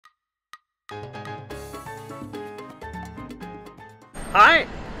Hi,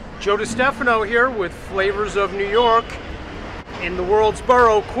 Joe DiStefano here with Flavors of New York in the world's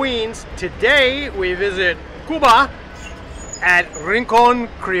borough, Queens. Today we visit Cuba at Rincon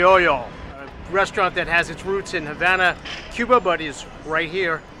Criollo, a restaurant that has its roots in Havana, Cuba, but is right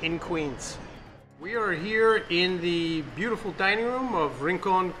here in Queens. We are here in the beautiful dining room of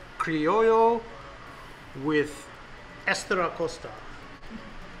Rincon Criollo with Esther Acosta.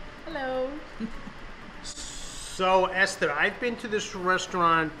 Hello. So Esther, I've been to this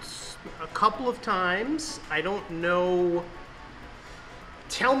restaurant a couple of times. I don't know.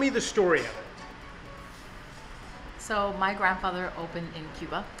 Tell me the story of it. So my grandfather opened in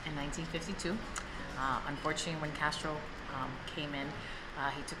Cuba in 1952. Unfortunately, when Castro came in,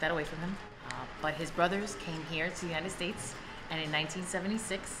 he took that away from him. But his brothers came here to the United States, and in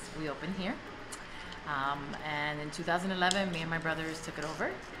 1976 we opened here. And in 2011, me and my brothers took it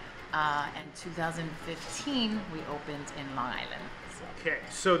over. And 2015, we opened in Long Island. Okay,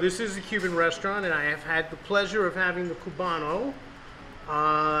 so this is a Cuban restaurant, and I have had the pleasure of having the Cubano,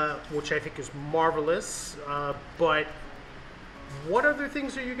 which I think is marvelous. But what other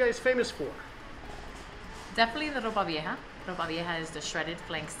things are you guys famous for? Definitely the ropa vieja. Ropa vieja is the shredded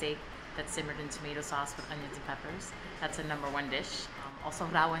flank steak that's simmered in tomato sauce with onions and peppers. That's a #1 dish. Also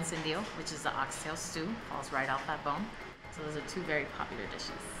rabo encendido, which is the oxtail stew, falls right off that bone. So those are two very popular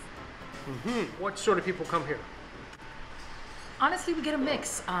dishes. What sort of people come here? Honestly, we get a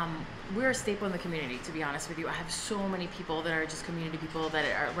mix. We're a staple in the community, to be honest with you. I have so many people that are just community people that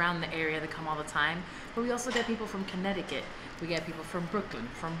are around the area that come all the time. But we also get people from Connecticut. We get people from Brooklyn,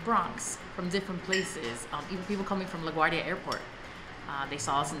 from Bronx, from different places. Even people coming from LaGuardia Airport. They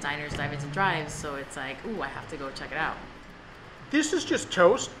saw us in diners, drive-ins, and drives, so it's like, ooh, I have to go check it out. This is just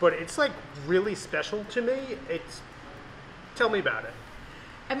toast, but it's like really special to me. Tell me about it.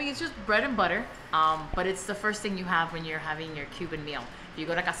 I mean, it's just bread and butter, but it's the first thing you have when you're having your Cuban meal. If you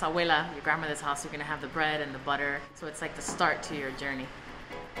go to Casa Abuela, your grandmother's house, you're gonna have the bread and the butter. So it's like the start to your journey.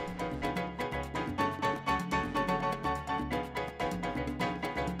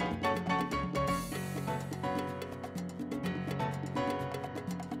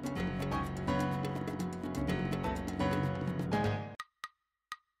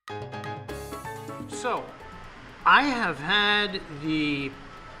 So, I have had the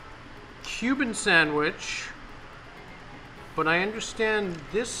Cuban sandwich, but I understand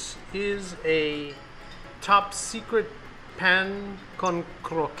this is a top secret pan con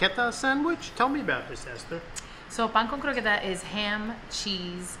croqueta sandwich. Tell me about this, Esther. So pan con croqueta is ham,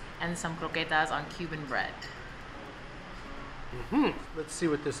 cheese, and some croquetas on Cuban bread. Let's see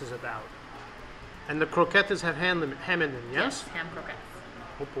what this is about. And the croquetas have ham in them, yes? Yes, ham croquetas.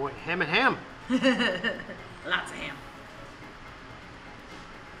 Oh boy, ham and ham. Lots of ham.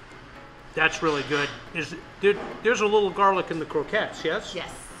 That's really good. There's a little garlic in the croquettes, yes?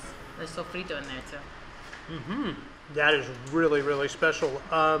 Yes. There's sofrito in there too. That is really, really special.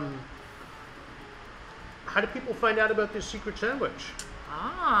 How do people find out about this secret sandwich?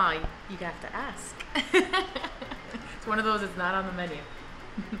 You have to ask. It's one of those that's not on the menu.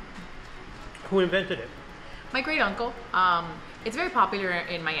 Who invented it? My great uncle. It's very popular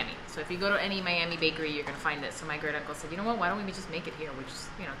in Miami. So if you go to any Miami bakery, you're gonna find it. So my great uncle said, you know what? Why don't we just make it here? We just,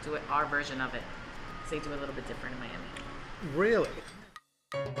 do it our version of it. So they do it a little bit different in Miami. Really?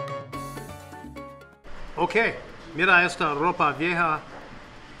 Okay. Mira esta ropa vieja.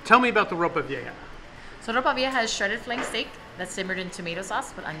 Tell me about the ropa vieja. So ropa vieja is shredded flank steak that's simmered in tomato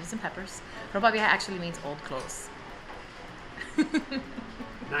sauce with onions and peppers. Ropa vieja actually means old clothes.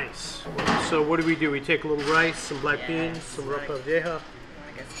 Nice. So what do? We take a little rice, some black beans, some ropa vieja. You want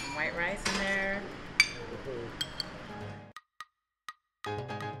to get some white rice in there.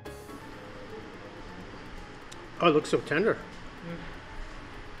 Oh, it looks so tender.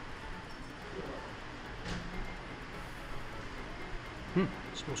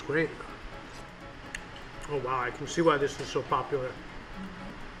 Smells great. Oh wow, I can see why this is so popular.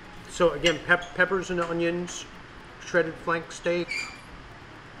 So again, peppers and onions, shredded flank steak,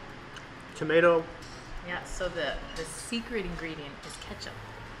 tomato. Yeah, so the secret ingredient is ketchup.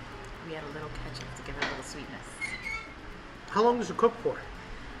 We add a little ketchup to give it a little sweetness. How long does it cook for?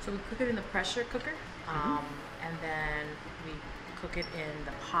 So we cook it in the pressure cooker, and then we cook it in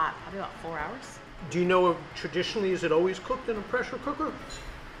the pot probably about 4 hours. Do you know, traditionally, is it always cooked in a pressure cooker?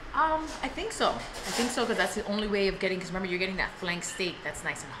 I think so. Because that's the only way of getting, because remember, you're getting that flank steak that's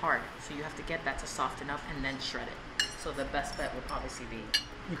nice and hard. So you have to get that to soften up and then shred it. So the best bet would obviously be...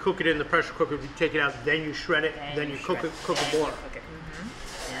 You cook it in the pressure cooker, you take it out, then you shred it, then you cook it more.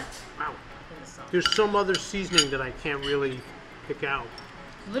 Yeah. Wow. There's some other seasoning that I can't really pick out.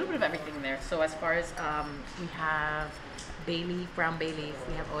 A little bit of everything there. So as far as we have bay leaf, brown bay leaf,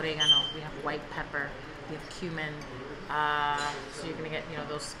 we have oregano, we have white pepper, we have cumin. So you're gonna get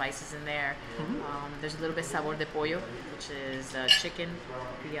those spices in there. There's a little bit sabor de pollo, which is chicken.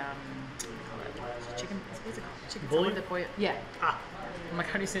 The what do you call it? Chicken. What's it called? Chicken sabor de pollo. Yeah. Oh my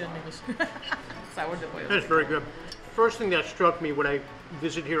God, how do you say that in English? Sabor de pollo. That's very good. First thing that struck me when I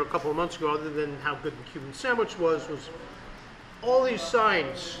visited here a couple of months ago, other than how good the Cuban sandwich was all these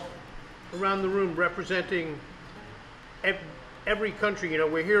signs around the room representing every country.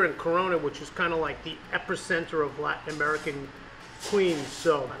 We're here in Corona, which is kind of like the epicenter of Latin American cuisine.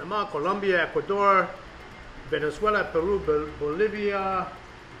 So Panama, Colombia, Ecuador, Venezuela, Peru, Bolivia,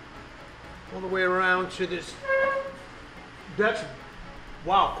 all the way around to this.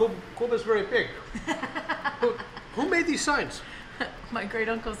 Wow, Cuba's very big. Who made these signs? My great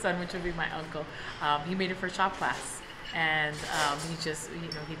uncle's son, which would be my uncle. He made it for shop class. And he just,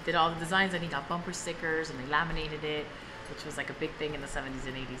 he did all the designs, and he got bumper stickers, and they laminated it, which was like a big thing in the 70s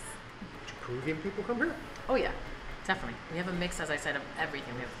and 80s. Do Peruvian people come here? Oh yeah, definitely. We have a mix, as I said, of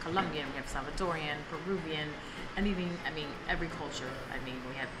everything. We have Colombian, we have Salvadorian, Peruvian, anything. I mean, every culture. I mean,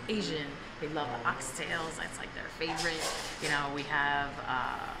 we have Asian. They love the oxtails. That's like their favorite. We have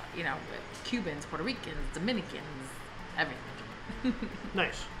Cubans, Puerto Ricans, Dominicans, everything.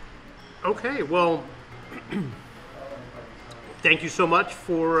 Nice. Okay, well. Thank you so much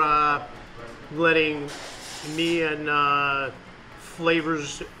for letting me and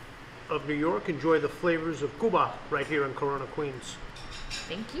Flavors of New York enjoy the flavors of Cuba right here in Corona, Queens.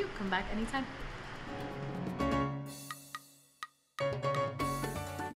 Thank you. Come back anytime.